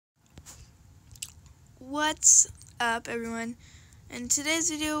What's up, everyone? In today's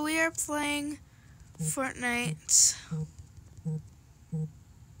video we are playing Fortnite.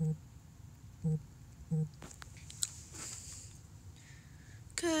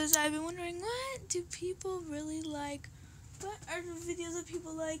 Cause I've been wondering, what do people really like? What are the videos that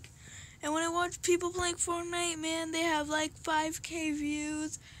people like? And when I watch people playing Fortnite, man, they have like 5K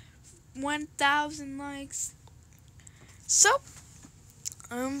views, 1,000 likes. So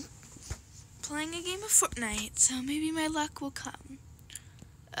I'm playing a game of Fortnite, so maybe my luck will come.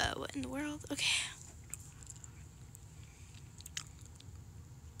 What in the world? Okay.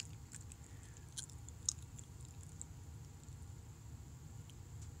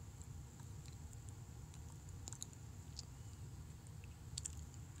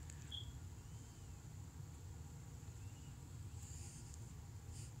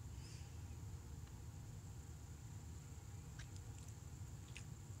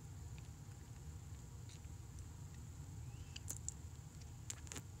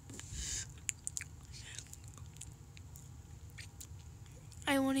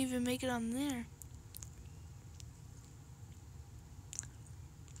 I won't even make it on there.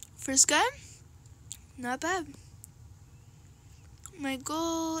 First gun? Not bad. My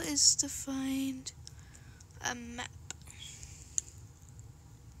goal is to find a map.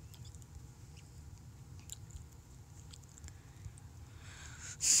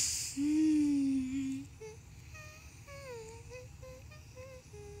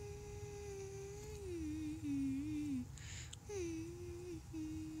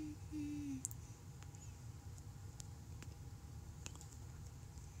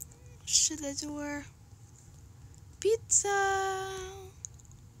 Shut the door. Pizza.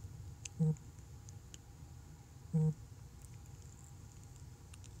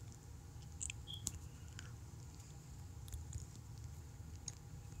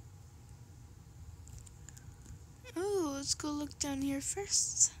 Ooh, let's go look down here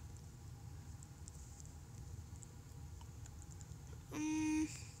first.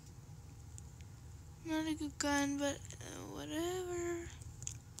 Not a good gun, but whatever.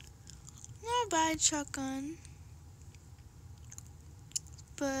 Not a bad shotgun.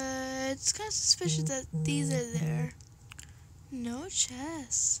 But it's kind of suspicious that these are there. No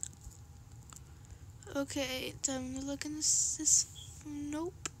chests. Okay, time to look in this.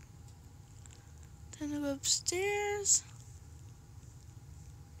 Nope. Time to go upstairs.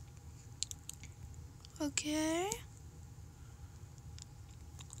 Okay.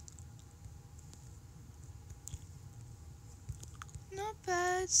 Not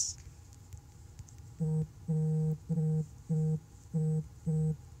bad.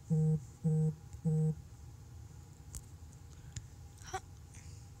 Huh.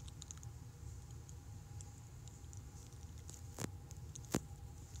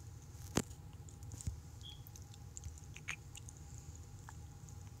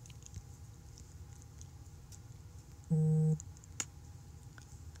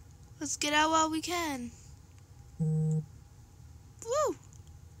 Let's get out while we can. Woo!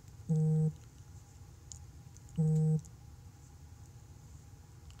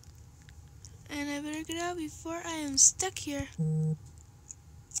 And I better get out before I am stuck here.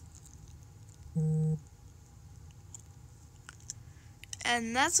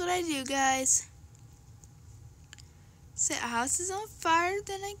 And that's what I do, guys. Set a house is on fire,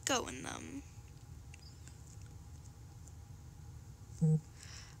 then I go in them.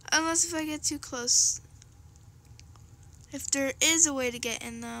 Unless if I get too close. If there is a way to get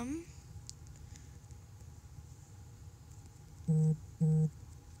in them. Ooh,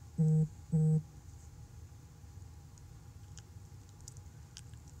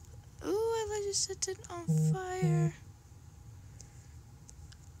 I just set it on fire.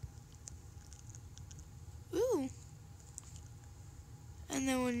 Ooh. And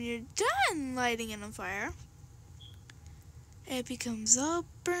then when you're done lighting it on fire, it becomes all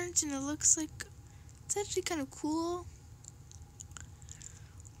burnt and it looks like it's actually kind of cool.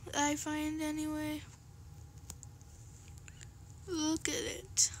 I find anyway. Look at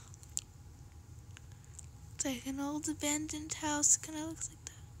it. It's like an old abandoned house. It kind of looks like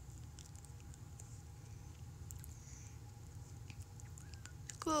that.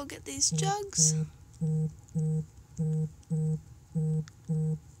 Go get these jugs.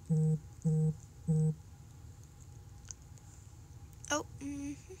 Oh,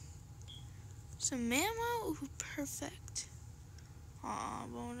 some ammo. Ooh, perfect. Aw,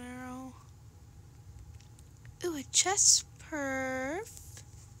 bow and arrow. Ooh, a chest. Perf.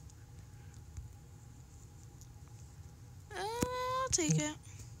 I'll take it.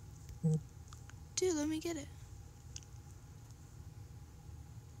 Dude, let me get it.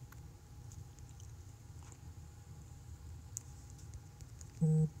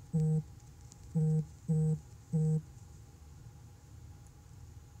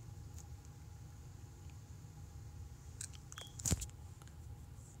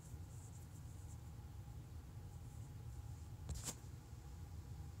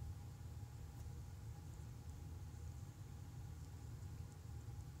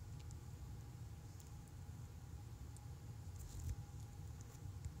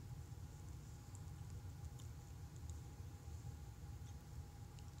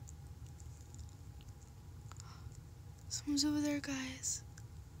 Someone's over there, guys.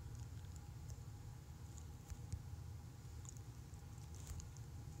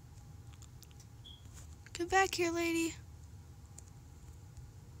 Get back here, lady.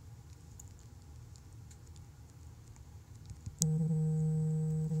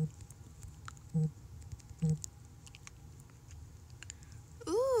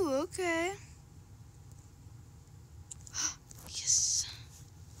 Ooh, okay. Yes.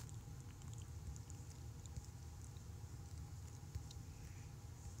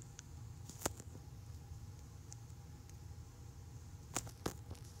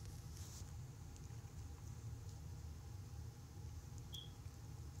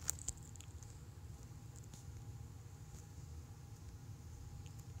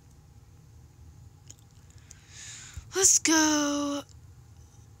 Let's go. Oh,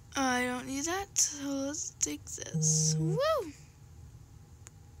 I don't need that, so let's take this. Woo!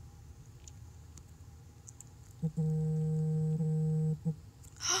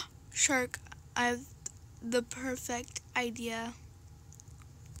 Shark, I have the perfect idea.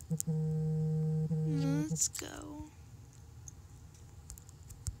 Let's go.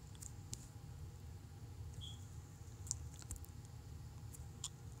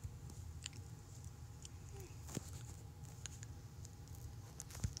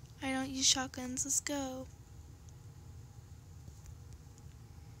 I don't use shotguns. Let's go.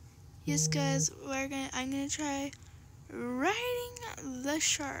 Yes, guys, I'm gonna try riding the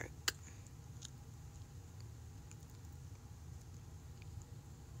shark.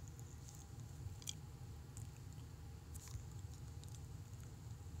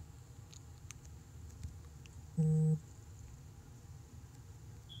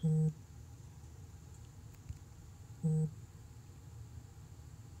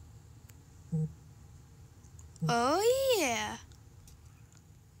 Oh yeah.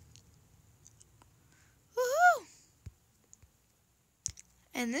 Woohoo!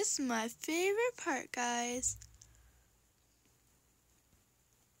 And this is my favorite part, guys.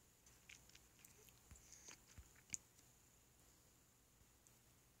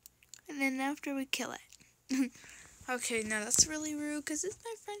 And then after we kill it. Okay, now that's really rude because it's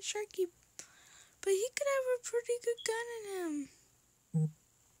my friend Sharky. But he could have a pretty good gun in him.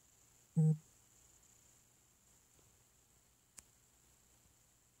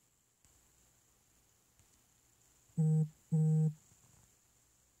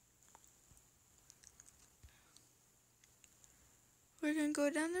 We're gonna go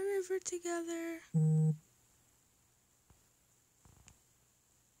down the river together.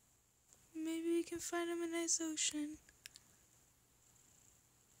 Maybe we can find him a nice ocean.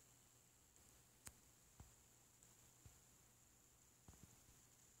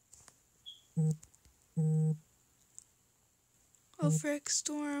 Oh, frick,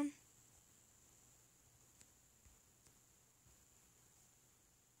 storm.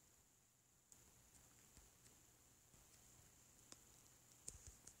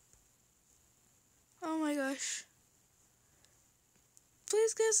 Oh my gosh.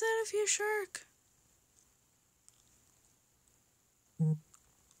 Please get us out of here, shark.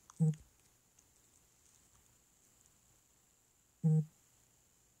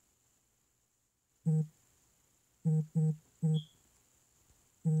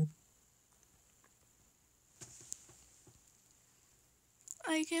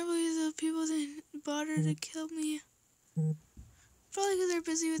 I can't believe the people didn't bother to kill me. Probably because they're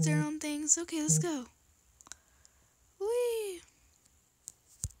busy with their own things. Okay, let's go. Whee!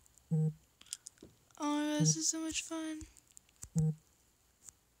 Oh my gosh, this is so much fun.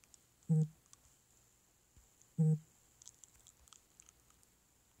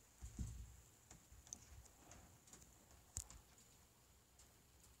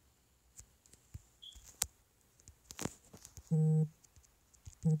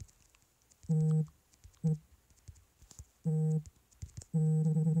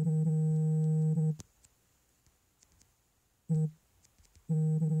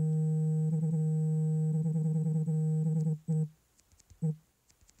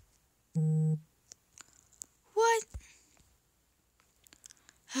 What?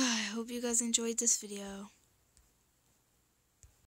 I hope you guys enjoyed this video.